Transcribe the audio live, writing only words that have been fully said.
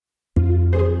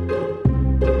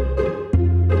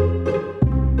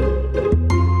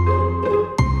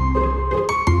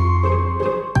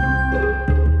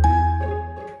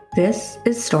This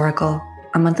is Storical,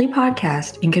 a monthly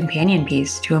podcast and companion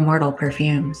piece to Immortal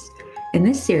Perfumes. In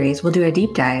this series, we'll do a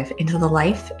deep dive into the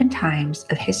life and times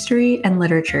of history and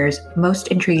literature's most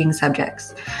intriguing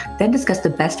subjects, then discuss the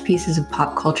best pieces of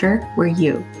pop culture where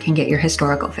you can get your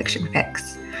historical fiction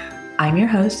fix. I'm your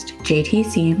host, JT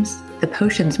Seams, the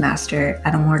Potions Master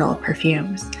at Immortal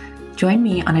Perfumes. Join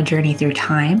me on a journey through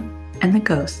time and the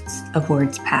ghosts of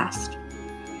words past.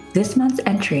 This month's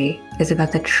entry is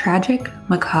about the tragic,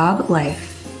 macabre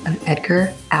life of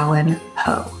Edgar Allan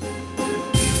Poe.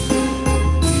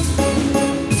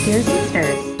 Dear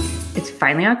sisters, it's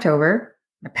finally October,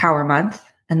 the Power Month,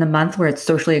 and the month where it's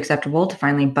socially acceptable to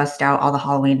finally bust out all the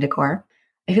Halloween decor.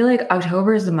 I feel like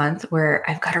October is the month where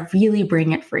I've got to really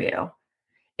bring it for you.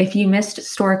 If you missed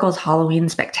Storical's Halloween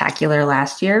Spectacular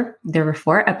last year, there were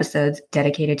 4 episodes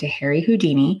dedicated to Harry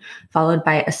Houdini, followed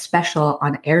by a special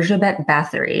on Erzsébet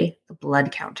Bathory, the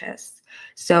Blood Countess.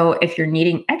 So if you're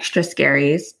needing extra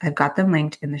scaries, I've got them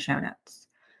linked in the show notes.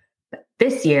 But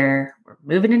this year, we're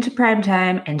moving into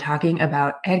primetime and talking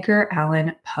about Edgar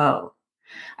Allan Poe.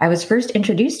 I was first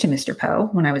introduced to Mr. Poe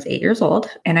when I was 8 years old,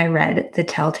 and I read The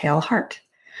Telltale Heart.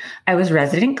 I was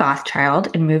resident goth child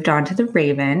and moved on to The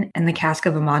Raven and The Cask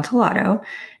of Amontillado,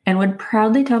 and would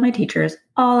proudly tell my teachers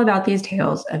all about these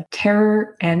tales of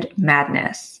terror and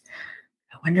madness.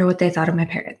 I wonder what they thought of my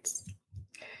parents.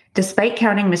 Despite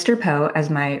counting Mr. Poe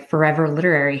as my forever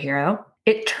literary hero,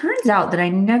 it turns out that I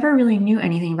never really knew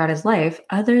anything about his life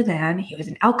other than he was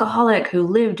an alcoholic who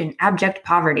lived in abject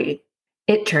poverty.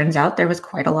 It turns out there was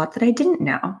quite a lot that I didn't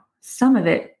know, some of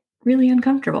it really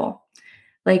uncomfortable.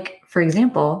 Like, for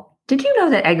example, did you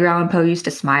know that Edgar Allan Poe used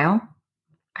to smile?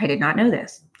 I did not know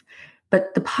this.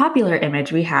 But the popular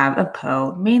image we have of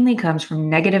Poe mainly comes from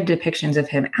negative depictions of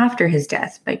him after his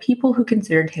death by people who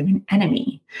considered him an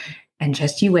enemy. And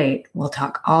just you wait, we'll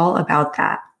talk all about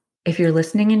that. If you're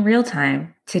listening in real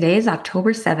time, today is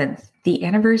October 7th, the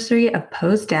anniversary of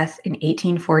Poe's death in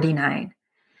 1849.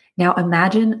 Now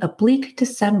imagine a bleak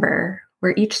December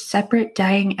where each separate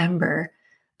dying ember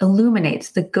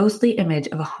illuminates the ghostly image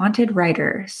of a haunted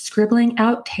writer scribbling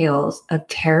out tales of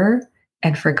terror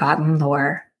and forgotten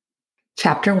lore.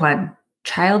 Chapter 1,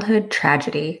 Childhood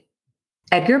Tragedy.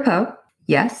 Edgar Poe,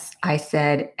 yes, I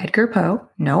said Edgar Poe,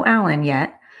 no Allan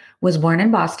yet, was born in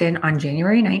Boston on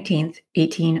January 19th,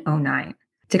 1809.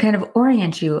 To kind of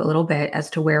orient you a little bit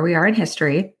as to where we are in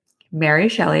history, Mary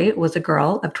Shelley was a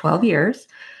girl of 12 years,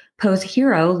 Poe's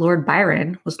hero, Lord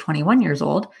Byron, was 21 years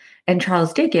old, and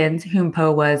Charles Dickens, whom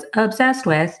Poe was obsessed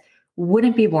with,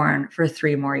 wouldn't be born for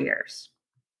 3 more years.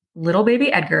 Little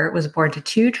baby Edgar was born to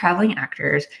 2 traveling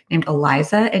actors named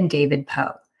Eliza and David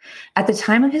Poe. At the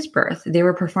time of his birth, they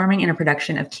were performing in a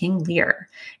production of King Lear,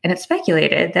 and it's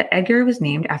speculated that Edgar was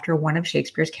named after one of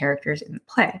Shakespeare's characters in the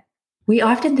play. We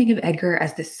often think of Edgar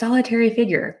as this solitary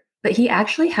figure, but he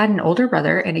actually had an older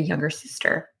brother and a younger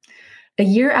sister. A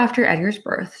year after Edgar's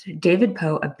birth, David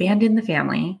Poe abandoned the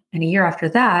family, and a year after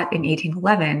that, in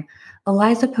 1811,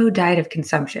 Eliza Poe died of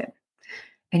consumption.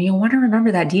 And you'll want to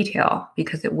remember that detail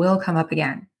because it will come up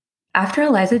again. After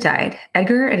Eliza died,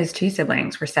 Edgar and his 2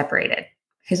 siblings were separated.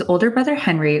 His older brother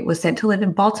Henry was sent to live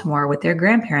in Baltimore with their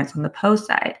grandparents on the Poe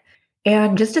side.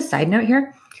 And just a side note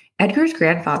here, Edgar's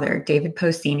grandfather, David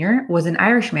Poe Sr., was an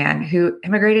Irishman who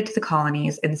immigrated to the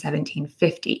colonies in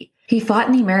 1750. He fought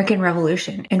in the American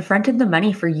Revolution and fronted the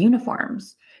money for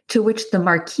uniforms, to which the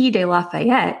Marquis de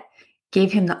Lafayette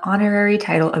gave him the honorary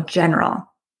title of general.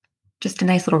 Just a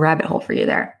nice little rabbit hole for you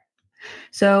there.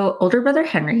 So older brother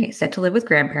Henry, sent to live with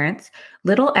grandparents,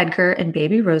 little Edgar and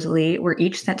baby Rosalie were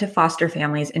each sent to foster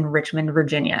families in Richmond,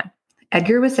 Virginia.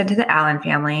 Edgar was sent to the Allan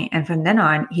family, and from then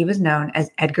on, he was known as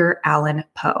Edgar Allan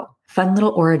Poe. Fun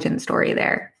little origin story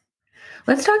there.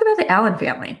 Let's talk about the Allan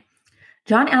family.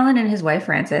 John Allan and his wife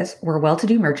Frances were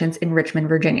well-to-do merchants in Richmond,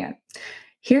 Virginia.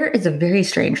 Here is a very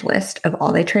strange list of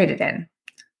all they traded in: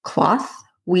 cloth,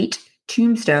 wheat,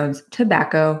 tombstones,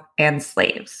 tobacco, and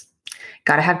slaves.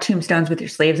 Gotta have tombstones with your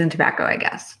slaves and tobacco, I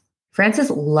guess. Frances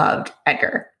loved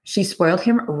Edgar. She spoiled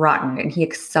him rotten, and he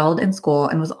excelled in school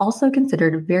and was also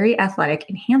considered very athletic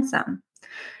and handsome.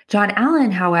 John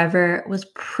Allan, however, was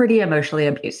pretty emotionally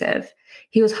abusive.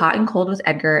 He was hot and cold with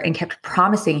Edgar and kept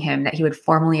promising him that he would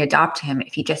formally adopt him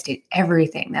if he just did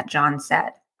everything that John said.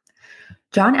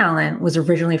 John Allan was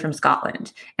originally from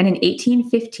Scotland, and in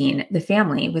 1815, the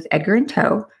family, with Edgar in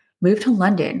tow, moved to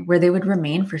London, where they would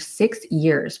remain for 6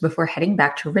 years before heading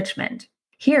back to Richmond.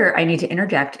 Here, I need to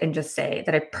interject and just say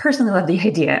that I personally love the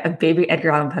idea of baby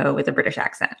Edgar Allan Poe with a British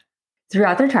accent.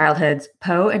 Throughout their childhoods,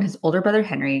 Poe and his older brother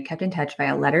Henry kept in touch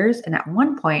via letters, and at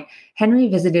one point, Henry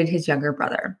visited his younger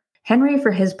brother. Henry,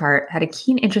 for his part, had a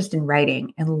keen interest in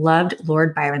writing and loved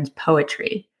Lord Byron's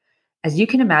poetry. As you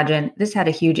can imagine, this had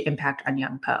a huge impact on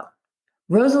young Poe.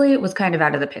 Rosalie was kind of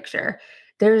out of the picture.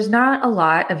 There's not a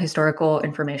lot of historical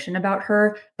information about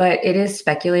her, but it is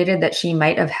speculated that she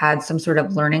might have had some sort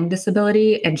of learning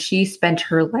disability, and she spent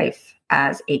her life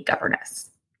as a governess.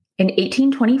 In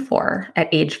 1824, at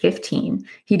age 15,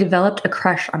 he developed a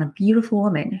crush on a beautiful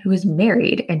woman who was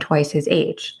married and twice his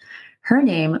age. Her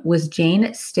name was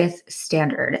Jane Stith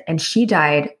Standard, and she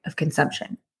died of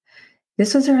consumption.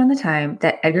 This was around the time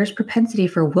that Edgar's propensity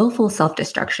for willful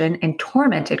self-destruction and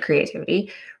tormented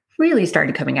creativity really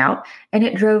started coming out, and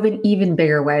it drove an even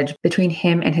bigger wedge between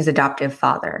him and his adoptive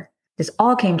father. This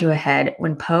all came to a head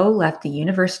when Poe left the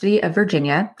University of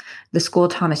Virginia, the school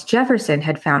Thomas Jefferson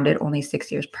had founded only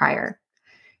 6 years prior.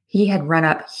 He had run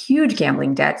up huge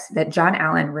gambling debts that John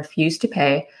Allen refused to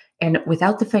pay, and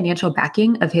without the financial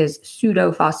backing of his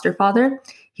pseudo-foster father,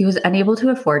 he was unable to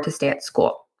afford to stay at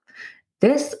school.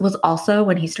 This was also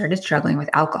when he started struggling with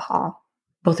alcohol.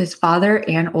 Both his father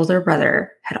and older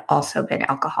brother had also been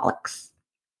alcoholics.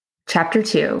 Chapter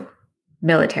 2,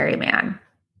 Military Man.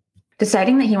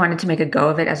 Deciding that he wanted to make a go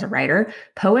of it as a writer,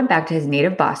 Poe went back to his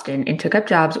native Boston and took up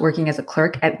jobs working as a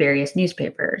clerk at various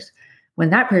newspapers. When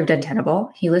that proved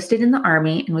untenable, he enlisted in the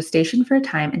Army and was stationed for a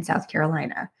time in South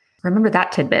Carolina. Remember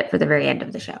that tidbit for the very end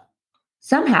of the show.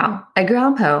 Somehow, Edgar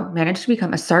Allan Poe managed to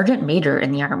become a sergeant major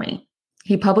in the Army.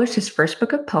 He published his first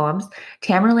book of poems,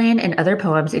 Tamerlane and Other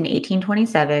Poems, in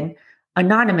 1827.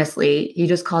 Anonymously, he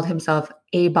just called himself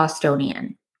a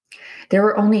Bostonian. There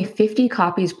were only 50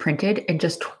 copies printed, and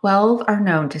just 12 are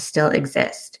known to still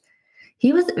exist.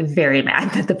 He was very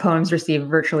mad that the poems received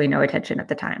virtually no attention at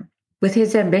the time. With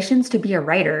his ambitions to be a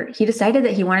writer, he decided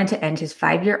that he wanted to end his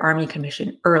 5-year Army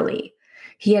commission early.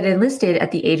 He had enlisted at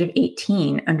the age of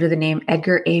 18 under the name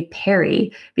Edgar A.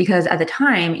 Perry because at the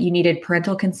time you needed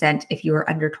parental consent if you were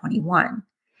under 21.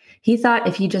 He thought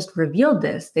if he just revealed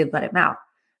this, they'd let him out.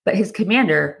 But his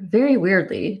commander, very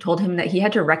weirdly, told him that he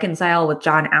had to reconcile with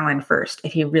John Allen first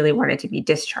if he really wanted to be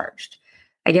discharged.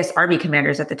 I guess Army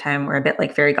commanders at the time were a bit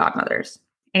like fairy godmothers.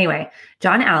 Anyway,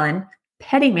 John Allen,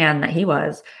 petty man that he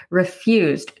was,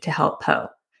 refused to help Poe.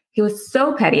 He was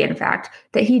so petty, in fact,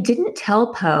 that he didn't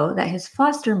tell Poe that his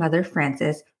foster mother,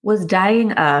 Frances, was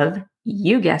dying of,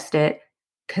 you guessed it,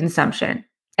 consumption.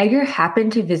 Edgar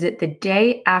happened to visit the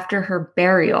day after her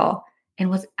burial and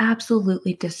was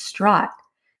absolutely distraught.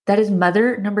 That is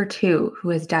mother number 2 who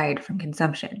has died from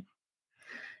consumption.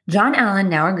 John Allen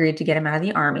now agreed to get him out of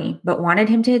the Army, but wanted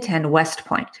him to attend West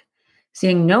Point.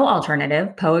 Seeing no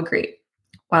alternative, Poe agreed.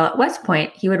 While at West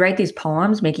Point, he would write these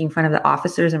poems making fun of the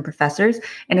officers and professors,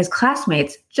 and his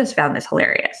classmates just found this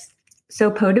hilarious.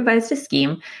 So Poe devised a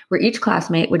scheme where each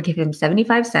classmate would give him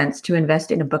 75 cents to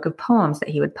invest in a book of poems that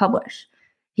he would publish.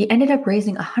 He ended up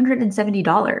raising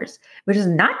 $170, which is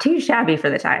not too shabby for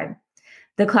the time.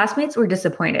 The classmates were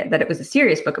disappointed that it was a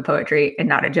serious book of poetry and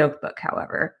not a joke book,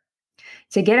 however.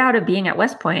 To get out of being at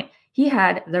West Point, he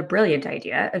had the brilliant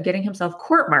idea of getting himself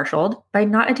court-martialed by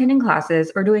not attending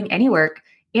classes or doing any work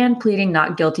and pleading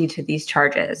not guilty to these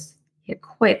charges. He had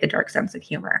quite the dark sense of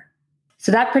humor.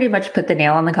 So that pretty much put the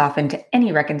nail on the coffin to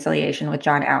any reconciliation with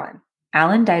John Allen.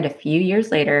 Allen died a few years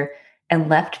later and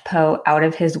left Poe out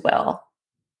of his will.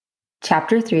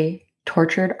 Chapter 3,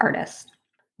 Tortured Artist.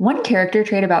 One character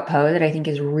trait about Poe that I think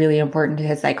is really important to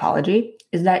his psychology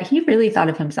is that he really thought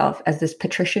of himself as this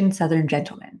patrician Southern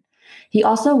gentleman. He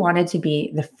also wanted to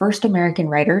be the first American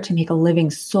writer to make a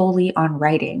living solely on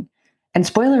writing. And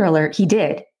spoiler alert, he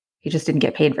did. He just didn't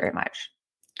get paid very much.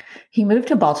 He moved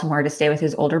to Baltimore to stay with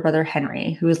his older brother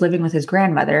Henry, who was living with his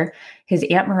grandmother, his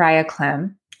Aunt Maria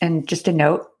Clem, and just a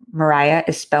note, Maria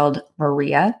is spelled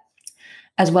Maria,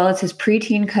 as well as his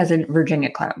preteen cousin Virginia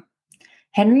Clem.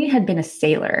 Henry had been a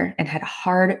sailor and had a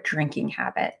hard drinking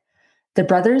habit. The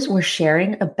brothers were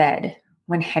sharing a bed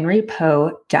when Henry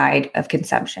Poe died of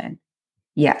consumption.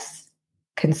 Yes,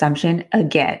 consumption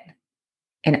again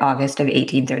in August of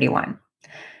 1831.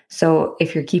 So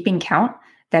if you're keeping count,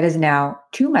 that is now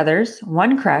 2 mothers,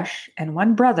 1 crush, and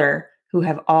 1 brother who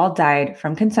have all died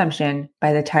from consumption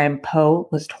by the time Poe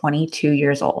was 22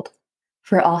 years old.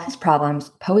 For all his problems,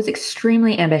 Poe was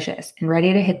extremely ambitious and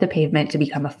ready to hit the pavement to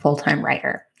become a full-time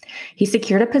writer. He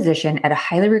secured a position at a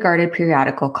highly regarded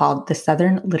periodical called the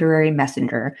Southern Literary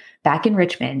Messenger back in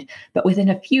Richmond, but within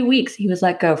a few weeks, he was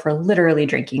let go for literally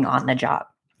drinking on the job.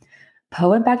 Poe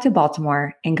went back to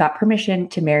Baltimore and got permission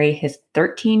to marry his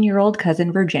 13-year-old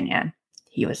cousin Virginia.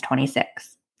 He was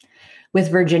 26.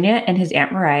 With Virginia and his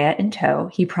Aunt Maria in tow,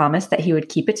 he promised that he would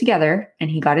keep it together,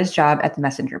 and he got his job at the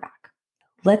Messenger back.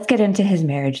 Let's get into his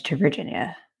marriage to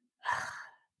Virginia.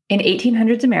 In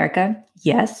 1800s America,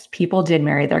 yes, people did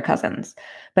marry their cousins,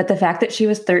 but the fact that she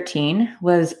was 13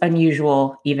 was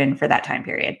unusual even for that time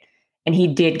period. And he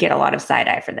did get a lot of side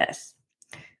eye for this.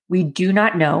 We do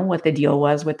not know what the deal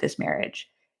was with this marriage.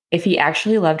 If he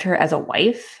actually loved her as a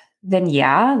wife, then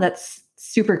yeah, that's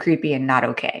super creepy and not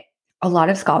okay. A lot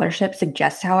of scholarship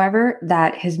suggests, however,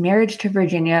 that his marriage to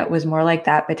Virginia was more like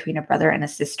that between a brother and a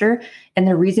sister, and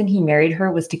the reason he married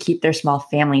her was to keep their small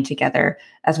family together,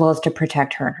 as well as to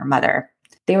protect her and her mother.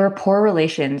 They were poor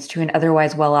relations to an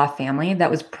otherwise well-off family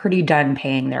that was pretty done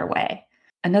paying their way.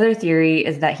 Another theory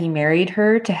is that he married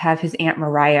her to have his Aunt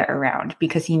Maria around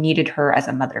because he needed her as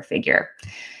a mother figure.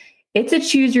 It's a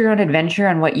choose your own adventure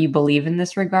on what you believe in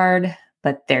this regard,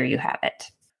 but there you have it.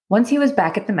 Once he was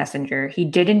back at the Messenger, he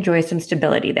did enjoy some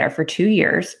stability there for 2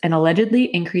 years and allegedly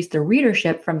increased the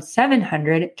readership from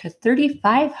 700 to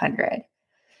 3,500.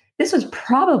 This was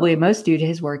probably most due to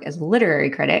his work as a literary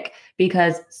critic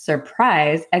because,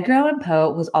 surprise, Edgar Allan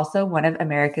Poe was also one of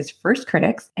America's first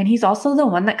critics, and he's also the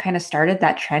one that kind of started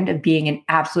that trend of being an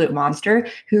absolute monster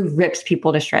who rips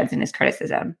people to shreds in his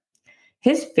criticism.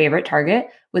 His favorite target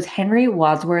was Henry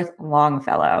Wadsworth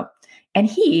Longfellow, and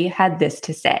he had this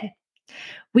to say.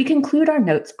 We conclude our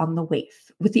notes on the waif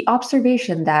with the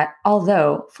observation that,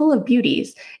 although full of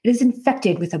beauties, it is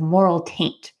infected with a moral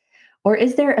taint. Or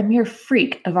is there a mere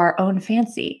freak of our own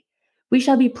fancy? We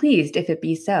shall be pleased if it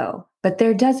be so, but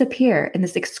there does appear in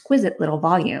this exquisite little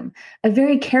volume a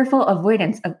very careful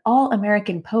avoidance of all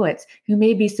American poets who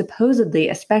may be supposedly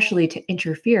especially to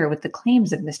interfere with the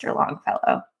claims of Mr.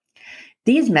 Longfellow.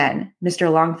 These men,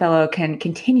 Mr. Longfellow can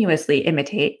continuously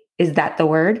imitate, is that the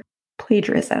word?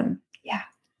 Plagiarism. Yeah.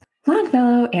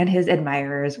 Longfellow and his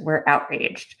admirers were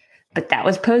outraged. But that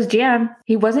was Poe's jam.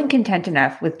 He wasn't content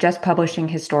enough with just publishing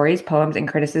his stories, poems, and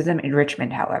criticism in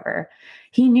Richmond, however.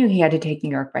 He knew he had to take New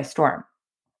York by storm.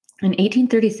 In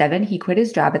 1837, he quit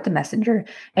his job at the Messenger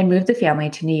and moved the family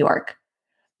to New York.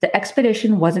 The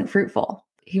expedition wasn't fruitful.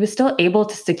 He was still able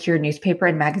to secure newspaper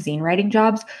and magazine writing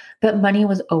jobs, but money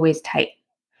was always tight.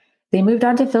 They moved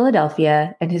on to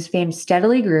Philadelphia, and his fame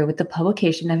steadily grew with the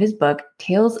publication of his book,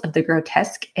 Tales of the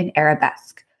Grotesque and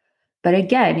Arabesque. But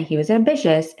again, he was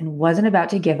ambitious and wasn't about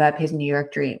to give up his New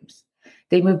York dreams.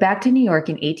 They moved back to New York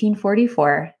in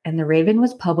 1844, and The Raven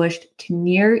was published to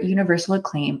near universal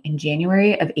acclaim in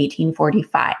January of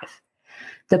 1845.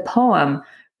 The poem,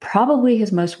 probably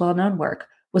his most well-known work,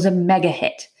 was a mega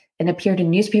hit and appeared in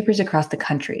newspapers across the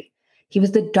country. He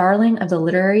was the darling of the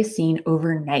literary scene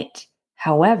overnight.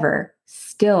 However,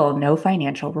 still no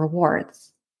financial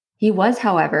rewards. He was,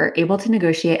 however, able to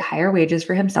negotiate higher wages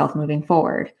for himself moving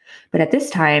forward. But at this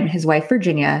time, his wife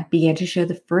Virginia began to show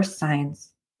the first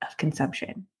signs of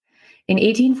consumption. In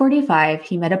 1845,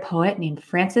 he met a poet named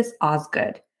Francis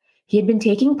Osgood. He had been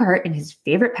taking part in his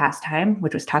favorite pastime,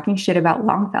 which was talking shit about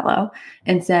Longfellow,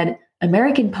 and said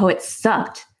American poets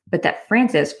sucked, but that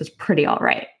Francis was pretty all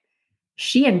right.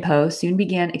 She and Poe soon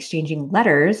began exchanging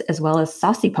letters as well as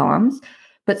saucy poems,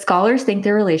 but scholars think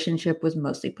their relationship was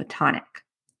mostly platonic.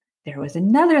 There was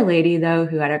another lady, though,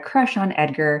 who had a crush on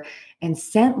Edgar and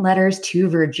sent letters to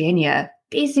Virginia,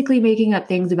 basically making up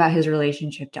things about his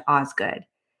relationship to Osgood.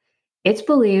 It's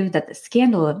believed that the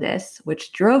scandal of this,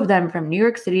 which drove them from New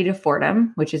York City to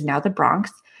Fordham, which is now the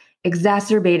Bronx,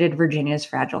 exacerbated Virginia's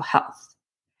fragile health.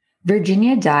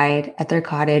 Virginia died at their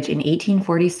cottage in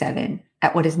 1847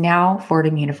 at what is now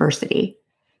Fordham University.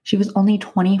 She was only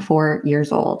 24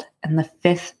 years old and the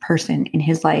fifth person in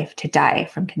his life to die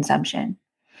from consumption.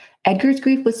 Edgar's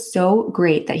grief was so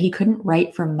great that he couldn't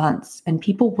write for months, and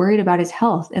people worried about his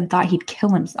health and thought he'd kill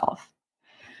himself.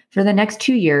 For the next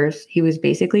 2 years, he was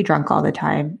basically drunk all the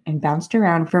time and bounced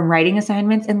around from writing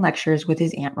assignments and lectures with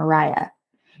his Aunt Maria.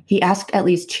 He asked at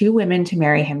least 2 women to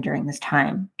marry him during this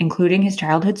time, including his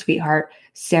childhood sweetheart,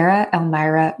 Sarah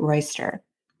Elmira Royster.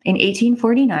 In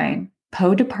 1849,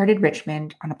 Poe departed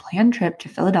Richmond on a planned trip to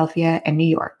Philadelphia and New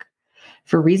York.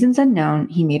 For reasons unknown,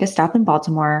 he made a stop in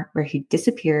Baltimore where he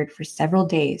disappeared for several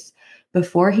days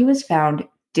before he was found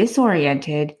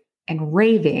disoriented and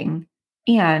raving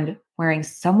and wearing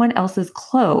someone else's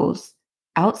clothes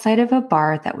outside of a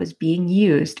bar that was being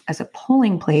used as a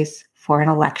polling place for an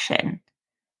election.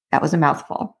 That was a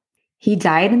mouthful. He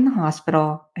died in the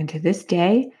hospital, and to this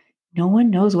day, no one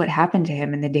knows what happened to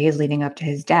him in the days leading up to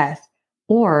his death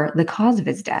or the cause of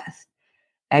his death.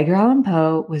 Edgar Allan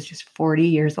Poe was just 40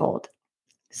 years old.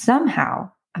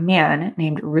 Somehow, a man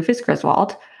named Rufus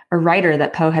Griswold, a writer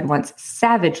that Poe had once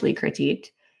savagely critiqued,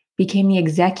 became the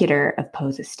executor of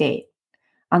Poe's estate.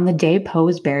 On the day Poe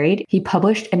was buried, he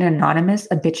published an anonymous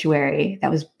obituary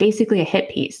that was basically a hit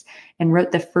piece and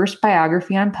wrote the first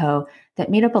biography on Poe that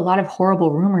made up a lot of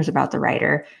horrible rumors about the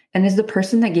writer and is the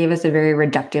person that gave us a very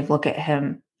reductive look at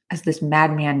him as this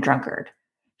madman drunkard.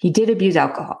 He did abuse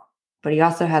alcohol, but he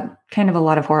also had kind of a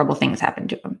lot of horrible things happen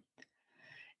to him.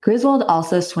 Griswold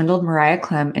also swindled Maria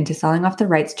Clemm into selling off the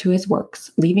rights to his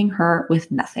works, leaving her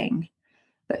with nothing.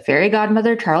 But fairy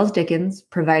godmother Charles Dickens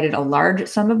provided a large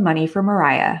sum of money for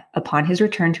Maria upon his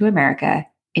return to America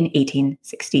in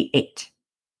 1868.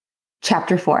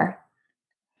 Chapter 4.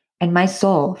 And my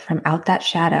soul from out that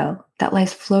shadow that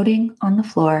lies floating on the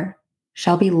floor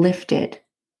shall be lifted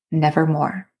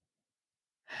nevermore.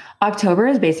 October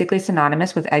is basically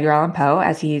synonymous with Edgar Allan Poe,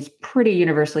 as he's pretty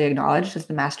universally acknowledged as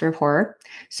the master of horror.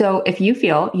 So if you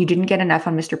feel you didn't get enough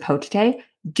on Mr. Poe today,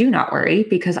 do not worry,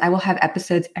 because I will have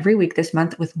episodes every week this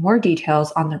month with more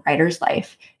details on the writer's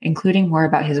life, including more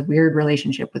about his weird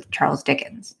relationship with Charles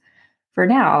Dickens. For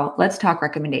now, let's talk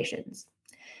recommendations.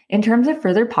 In terms of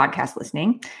further podcast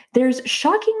listening, there's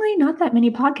shockingly not that many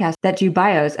podcasts that do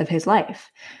bios of his life.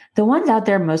 The ones out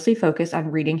there mostly focus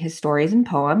on reading his stories and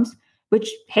poems, which,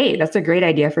 hey, that's a great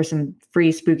idea for some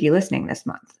free spooky listening this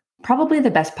month. Probably the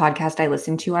best podcast I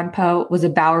listened to on Poe was a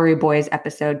Bowery Boys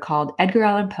episode called Edgar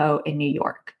Allan Poe in New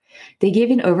York. They gave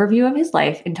an overview of his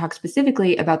life and talked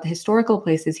specifically about the historical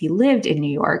places he lived in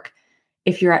New York.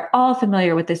 If you're at all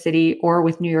familiar with the city or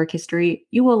with New York history,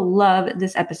 you will love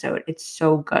this episode. It's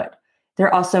so good.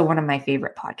 They're also one of my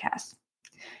favorite podcasts.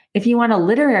 If you want a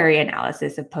literary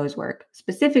analysis of Poe's work,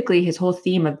 specifically his whole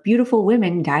theme of beautiful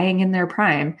women dying in their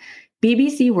prime,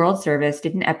 BBC World Service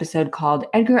did an episode called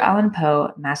Edgar Allan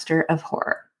Poe, Master of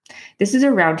Horror. This is a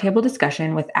roundtable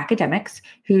discussion with academics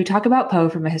who talk about Poe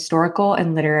from a historical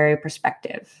and literary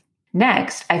perspective.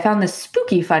 Next, I found this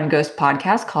spooky fun ghost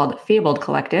podcast called Fabled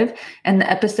Collective, and the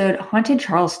episode Haunted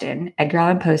Charleston, Edgar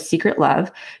Allan Poe's Secret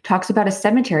Love, talks about a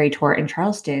cemetery tour in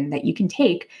Charleston that you can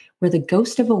take where the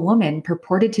ghost of a woman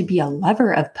purported to be a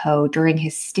lover of Poe during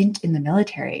his stint in the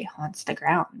military haunts the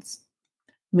grounds.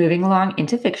 Moving along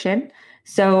into fiction.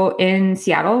 So in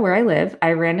Seattle, where I live,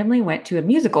 I randomly went to a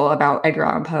musical about Edgar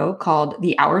Allan Poe called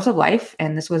The Hours of Life,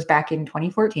 and this was back in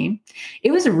 2014.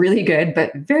 It was really good,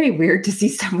 but very weird to see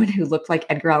someone who looked like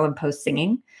Edgar Allan Poe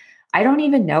singing. I don't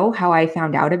even know how I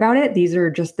found out about it. These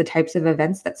are just the types of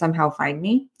events that somehow find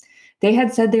me. They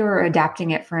had said they were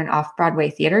adapting it for an off-Broadway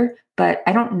theater, but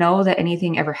I don't know that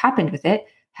anything ever happened with it.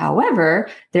 However,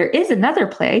 there is another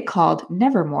play called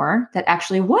Nevermore that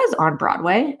actually was on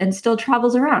Broadway and still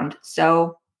travels around.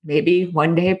 So maybe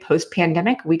one day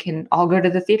post-pandemic, we can all go to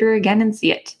the theater again and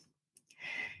see it.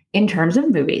 In terms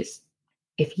of movies,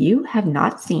 if you have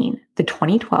not seen the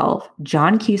 2012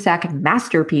 John Cusack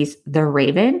masterpiece, The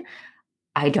Raven,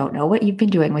 I don't know what you've been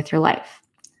doing with your life.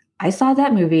 I saw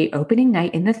that movie opening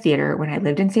night in the theater when I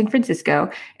lived in San Francisco,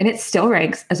 and it still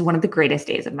ranks as one of the greatest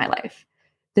days of my life.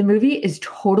 The movie is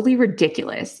totally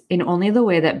ridiculous in only the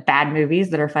way that bad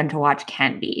movies that are fun to watch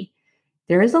can be.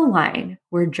 There is a line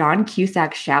where John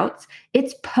Cusack shouts,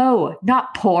 "It's Poe,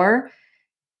 not poor."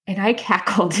 And I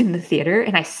cackled in the theater,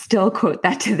 and I still quote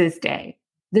that to this day.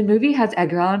 The movie has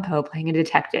Edgar Allan Poe playing a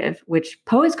detective, which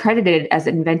Poe is credited as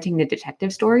inventing the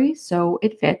detective story, so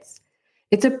it fits.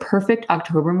 It's a perfect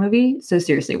October movie, so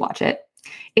seriously watch it.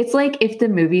 It's like if the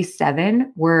movie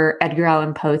Seven were Edgar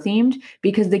Allan Poe themed,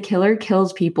 because the killer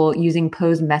kills people using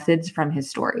Poe's methods from his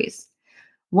stories.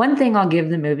 One thing I'll give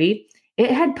the movie, it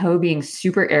had Poe being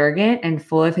super arrogant and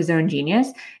full of his own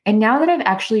genius, and now that I've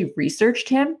actually researched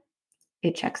him,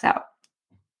 it checks out.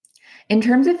 In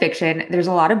terms of fiction, there's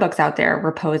a lot of books out there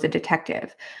where Poe is a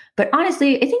detective, but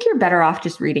honestly, I think you're better off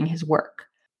just reading his work.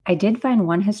 I did find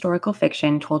one historical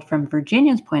fiction told from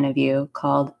Virginia's point of view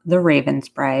called The Raven's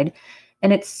Bride,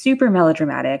 and it's super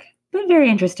melodramatic, but very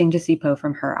interesting to see Poe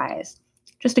from her eyes.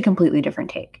 Just a completely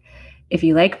different take. If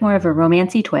you like more of a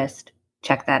romancy twist,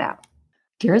 check that out.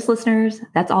 Dearest listeners,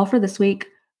 that's all for this week.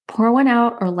 Pour one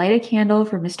out or light a candle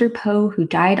for Mr. Poe, who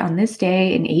died on this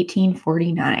day in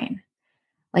 1849.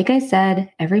 Like I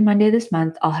said, every Monday this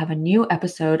month, I'll have a new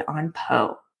episode on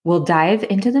Poe. We'll dive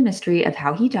into the mystery of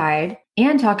how he died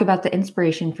and talk about the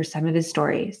inspiration for some of his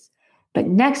stories. But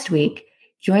next week,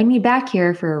 join me back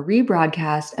here for a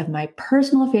rebroadcast of my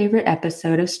personal favorite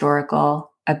episode of Storical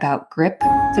about Grip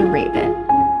the Raven.